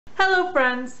Hello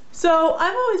friends! So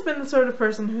I've always been the sort of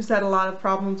person who's had a lot of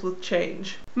problems with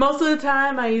change. Most of the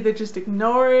time I either just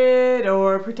ignore it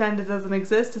or pretend it doesn't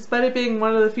exist, despite it being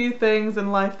one of the few things in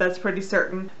life that's pretty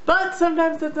certain. But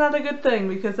sometimes that's not a good thing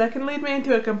because that can lead me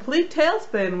into a complete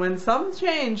tailspin when some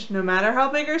change, no matter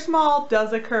how big or small,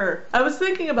 does occur. I was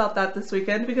thinking about that this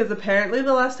weekend because apparently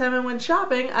the last time I went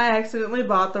shopping I accidentally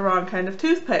bought the wrong kind of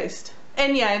toothpaste.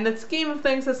 And yeah, in the scheme of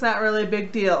things, that's not really a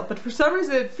big deal, but for some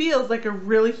reason it feels like a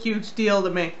really huge deal to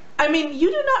me. I mean, you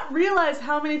do not realize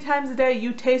how many times a day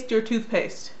you taste your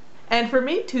toothpaste. And for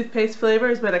me, toothpaste flavor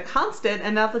has been a constant,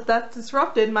 and now that that's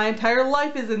disrupted, my entire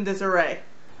life is in disarray.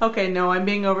 Okay, no, I'm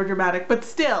being overdramatic, but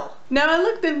still. Now, I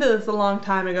looked into this a long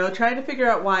time ago, trying to figure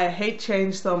out why I hate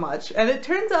change so much, and it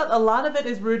turns out a lot of it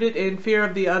is rooted in fear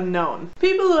of the unknown.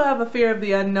 People who have a fear of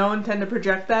the unknown tend to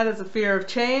project that as a fear of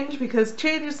change, because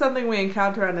change is something we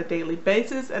encounter on a daily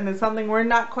basis, and is something we're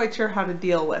not quite sure how to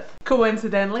deal with.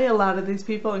 Coincidentally, a lot of these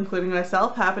people, including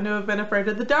myself, happen to have been afraid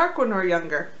of the dark when we're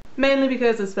younger. Mainly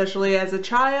because, especially as a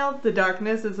child, the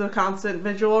darkness is a constant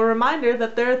visual reminder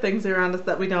that there are things around us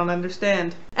that we don't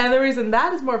understand. And the reason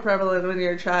that is more prevalent when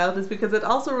you're a child is because it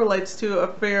also relates to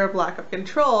a fear of lack of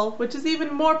control, which is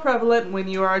even more prevalent when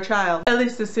you are a child. At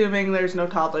least assuming there's no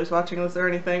toddlers watching this or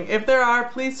anything. If there are,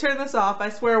 please turn this off. I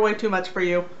swear way too much for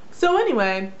you. So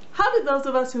anyway, how did those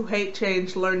of us who hate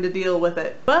change learn to deal with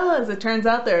it? Well, as it turns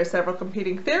out, there are several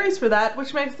competing theories for that,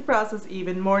 which makes the process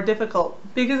even more difficult.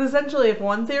 Because essentially, if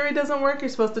one theory doesn't work, you're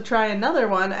supposed to try another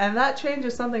one, and that change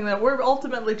is something that we're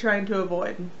ultimately trying to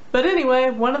avoid. But anyway,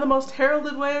 one of the most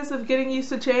heralded ways of getting used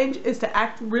to change is to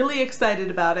act really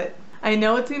excited about it. I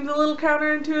know it seems a little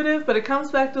counterintuitive, but it comes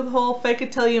back to the whole fake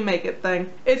it till you make it thing.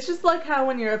 It's just like how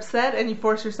when you're upset and you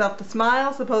force yourself to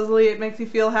smile, supposedly it makes you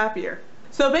feel happier.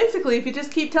 So basically, if you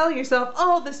just keep telling yourself,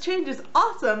 oh, this change is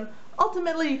awesome,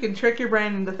 ultimately you can trick your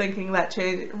brain into thinking that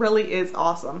change really is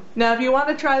awesome. Now, if you want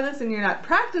to try this and you're not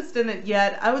practiced in it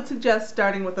yet, I would suggest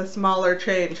starting with a smaller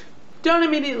change. Don't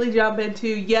immediately jump into,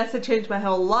 yes, I changed my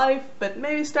whole life, but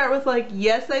maybe start with like,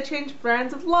 yes, I changed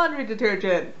brands of laundry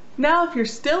detergent. Now, if you're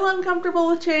still uncomfortable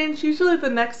with change, usually the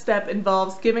next step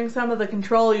involves giving some of the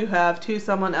control you have to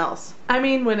someone else. I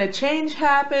mean, when a change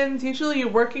happens, usually you're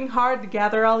working hard to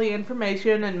gather all the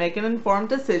information and make an informed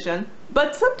decision.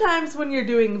 But sometimes when you're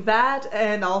doing that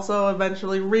and also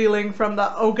eventually reeling from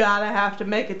the, oh god, I have to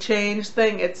make a change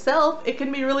thing itself, it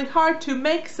can be really hard to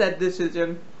make said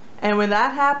decision. And when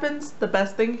that happens, the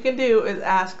best thing you can do is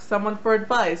ask someone for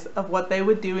advice of what they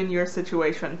would do in your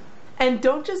situation. And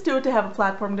don't just do it to have a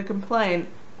platform to complain.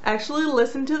 Actually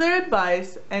listen to their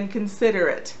advice and consider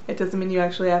it. It doesn't mean you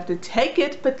actually have to take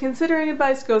it, but considering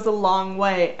advice goes a long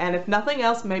way, and if nothing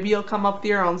else, maybe you'll come up with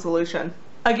your own solution.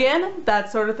 Again,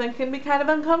 that sort of thing can be kind of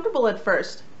uncomfortable at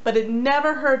first, but it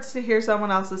never hurts to hear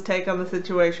someone else's take on the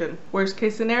situation. Worst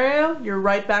case scenario, you're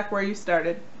right back where you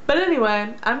started. But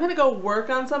anyway, I'm gonna go work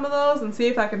on some of those and see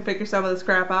if I can figure some of this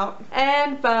crap out.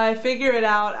 And by figure it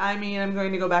out, I mean I'm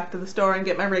going to go back to the store and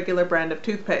get my regular brand of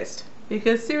toothpaste.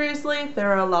 Because seriously,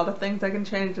 there are a lot of things I can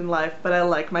change in life, but I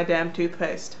like my damn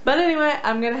toothpaste. But anyway,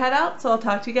 I'm gonna head out, so I'll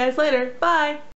talk to you guys later. Bye!